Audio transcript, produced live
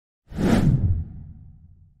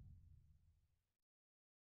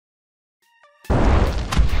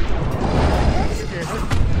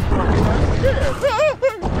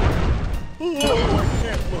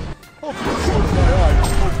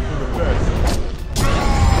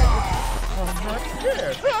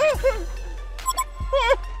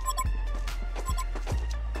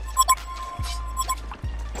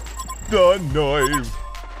หน่อย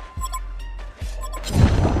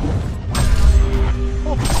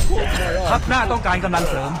ทัพหน้าต้องการกำลัง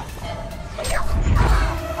เสริม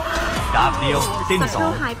ดาบเดียวสิ้นสอง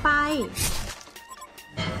หายไป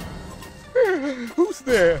Who's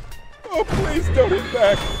there? Oh, please don't hit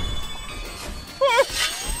back.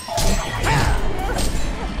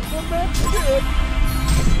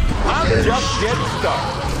 I'm just getting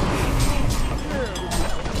started.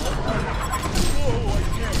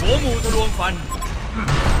 หัวหมูทะลวงฟัน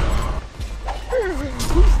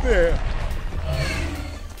Who's there?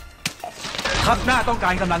 ทัพหน้าต้องกา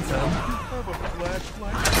รกำลังเสริม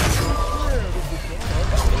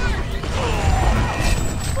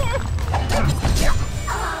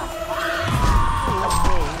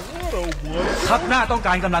ทัพหน้าต้องก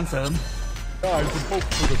ารกำลังเสริม Eyes and hope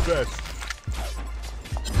for the best.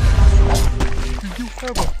 Do you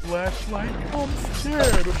have a flashlight? I'm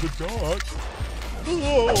scared of the dark.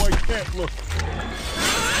 Oh, I can't look.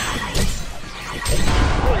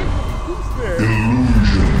 Who's there?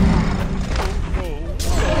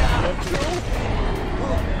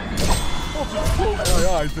 I'll just close my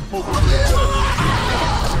eyes and hope for the best.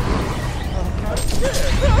 I'm not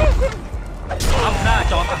scared. ทัพหน้า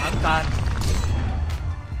จอมอหังการ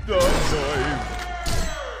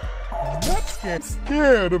I'm not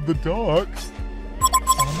scared of the dark.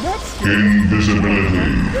 I'm not scared. Invisibility.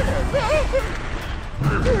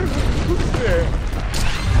 Who's there?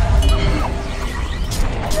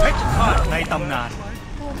 เพชรฆาตในตำนาน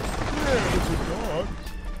I'm scared of the dark.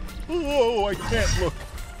 Oh, I can't look.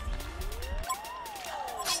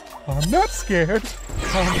 I'm not scared.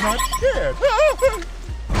 I'm not scared.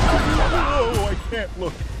 Oh, I can't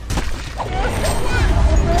look.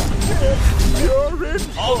 You're in.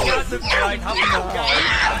 ออกการศึกใหญ่ทัพหน้า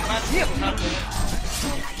มาเทียบทัน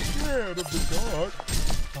Scared of the dark.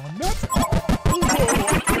 I'm not. Oh,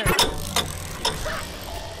 I can't.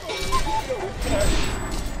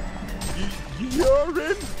 You're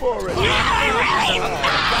in for it.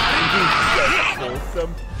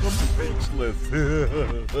 I'm speechless.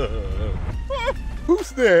 Who's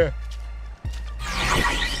there?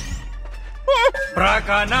 ปรา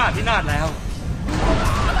การหน้าที่นาดแล้ว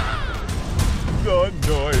Gun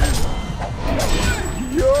noise.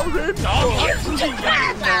 You're in. จอมทัพยิ่งใหญ่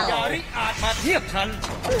อย่าริอาจมาเทียบทัน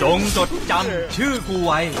จงจดจำชื่อกูไ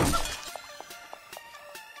ว้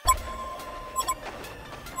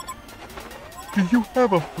Do you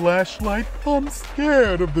have a flashlight? I'm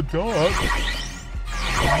scared of the dark.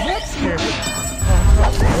 I'm not scared. I'm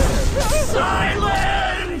not scared.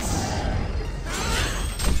 Silence!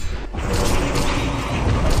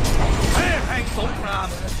 เทพแห่งสงคราม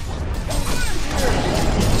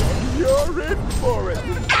You're in for it.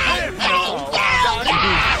 เทพแห่งสงครา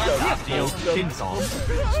มดาบเดียวสิ้นสอง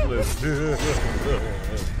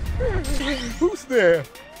Who's there?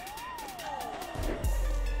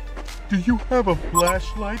 Do you have a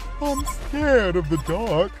flashlight? I'm scared of the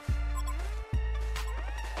dark.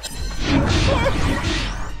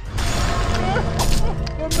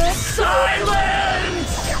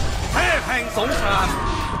 Silence! เทพแห่งสงคราม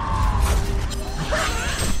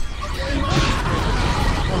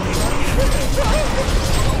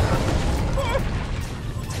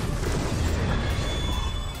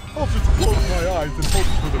I'll just close my eyes and hope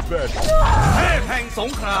for the best. เทพแห่งสง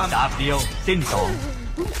ครามดาบเดียวสิ้นสอง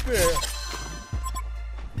Who's there?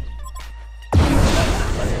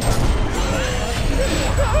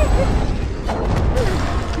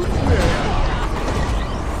 Who's there?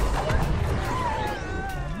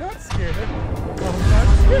 I'm not scared. I'm not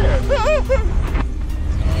scared.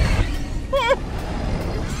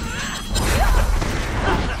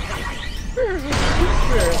 Who's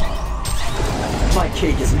there? My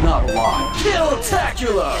cake is not alive.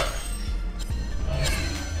 Killtacular!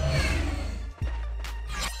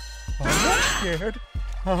 I'm not scared.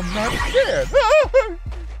 I'm not scared.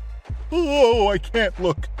 Oh, I can't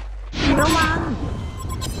look. ระวัง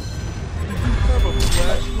Have a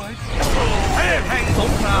flashlight. เทพแห่งส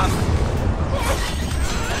งคราม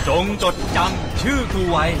จงจดจำชื่อกู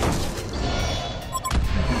ไว้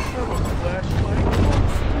Have a flashlight. I'm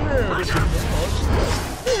scared of the dark.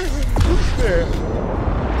 Who's there?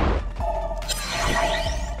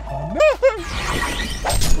 I'm not.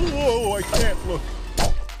 Oh, I can't look.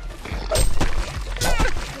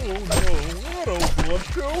 Oh no, I don't want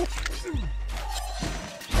to.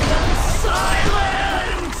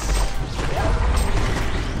 Silence!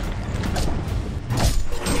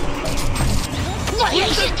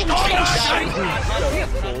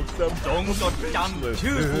 จงจดจำ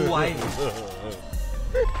ชื่อกูไว้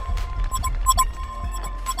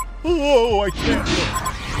Oh, I can't look.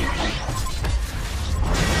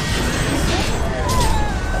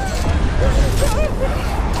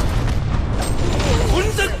 ขุน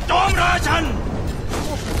ศึกจอมราชัน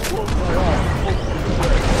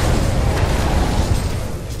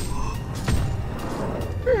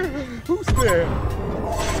Who's there?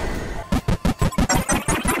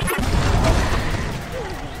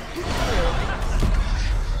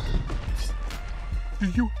 Do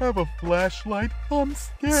you have a flashlight? I'm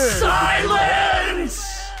scared. Silence!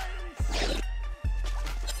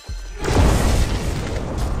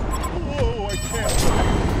 Oh, I can't.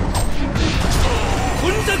 ขุ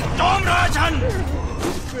นศึกจอมราชัน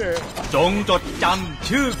Who's there? จงจดจำ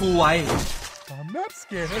ชื่อกูไว้ I'm not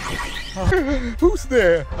scared. Who's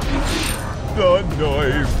there? The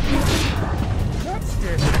knife. Not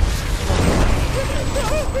scared.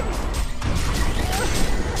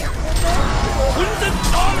 ขุนศึก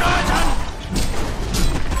จอมราชัน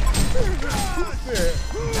Who's there?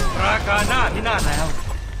 ปราการหน้าพินาศแล้ว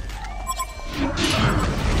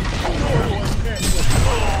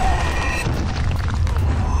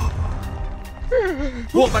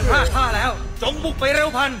พวกมันพลาดท่าแล้ว จงบุกไปเร็ว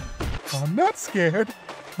พัน I'm not scared.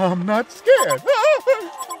 I'm not scared.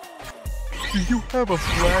 Do you have a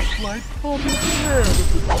flashlight? I'm scared of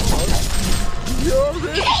the dark. You're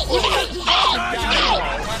it.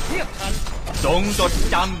 จงจด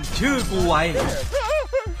จำชื่อกูไว้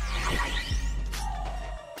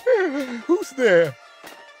Who's there?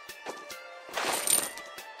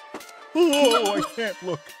 Oh, I can't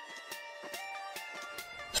look.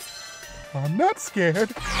 I'm not scared.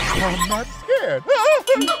 I'm not scared.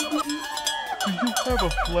 Do you have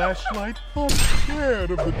a flashlight? I'm scared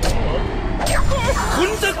of the dark. ขุน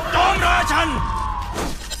ศึกจอมราชัน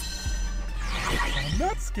I'm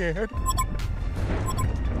not scared.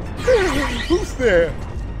 Who's there?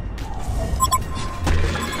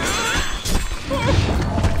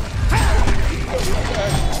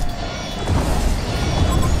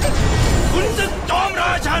 ขุนศึกจอมร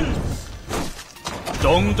าชัน จ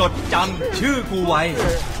งจดจำชื่อกูไว้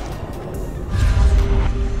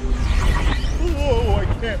Oh, I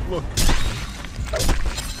can't look.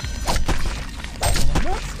 I'm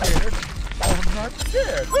not scared. I'm not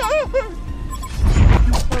scared.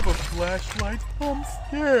 You have a flashlight? I'm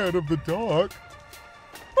scared of the dark.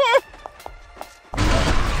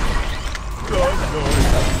 The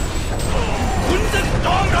noise. ขุนศึกจ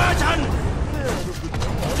อมราชัน Scared of the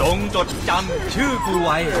dark. จงจดจำชื่อกูไ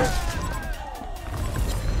ว้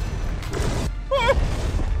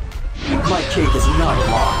My cake is not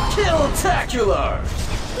locked. Kill-tacular!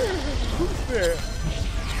 Who's there?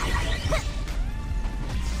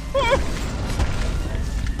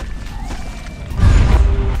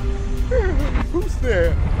 Who's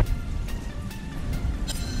there?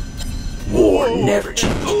 War never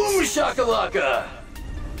changes. Boom shakalaka!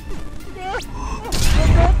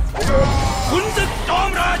 ขุนศึกจอม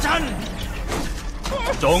ราชัน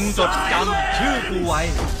จงจดจำชื่อกูไว้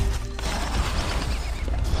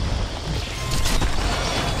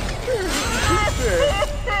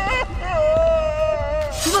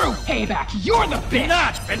Through payback, you're the พิ bitch! นา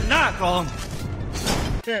ศเป็นหน้ากลอง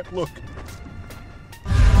Can't look.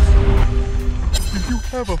 Do you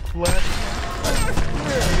have a flashlight?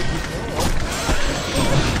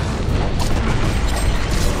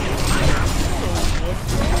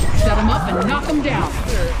 Set him up and knock him down.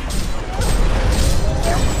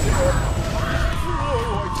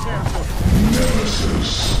 Oh, I can't look.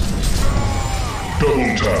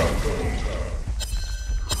 Double tap.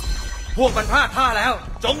 พวกมันพลาดท่าแล้ว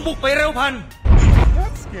จงบุกไปเร็วพัน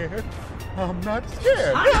Not scared. I'm not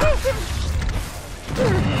scared.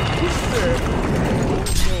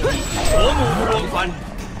 หัวหมูรวมฟัน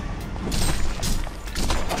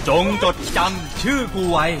จงจดจำชื่อกู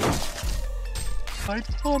ไว้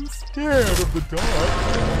I'm scared of the dark.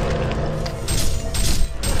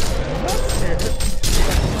 Not scared.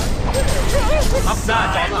 ทับหน้า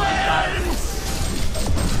จอมอำนาจ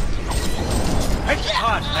เพชรฆ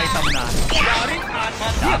าตในตำนานอย่าริกอาจมา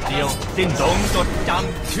เทียบเดียว สิ้นจงจดจ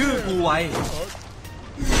ำชื่อกูไว้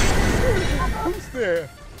Who's there?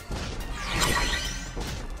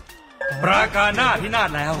 ปราการหน้าพินาศ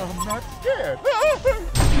แล้ว I'm not scared.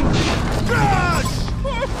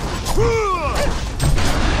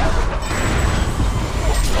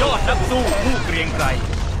 ยอดนักสู้ผู้เกรียงไกร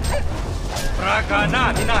ปราการหน้า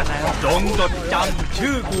พินาศแล้ว จงจดจำ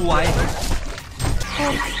ชื่อกูไว้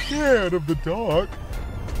I'm scared of the dark.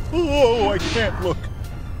 Oh, I can't look.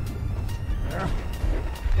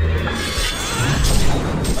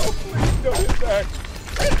 Oh, please don't hit back.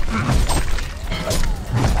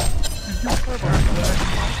 Do you have a flashlight?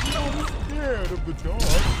 I'm scared of the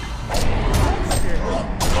dark. I'm scared.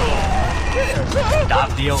 ดาบ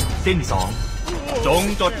เดียวสิ้นสอง Oh, จง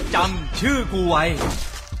จดจำชื่อกูไว้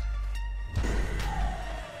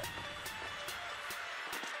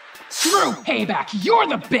Screw payback. You're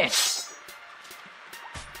the bitch.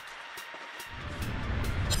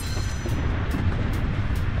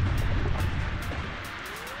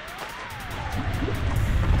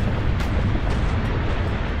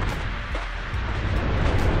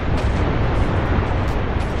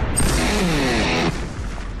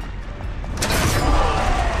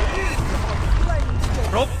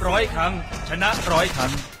 รบ100 ครั้งชนะ100 ครั้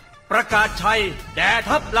งประกาศชัยแด่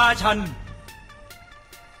ทัพราชัน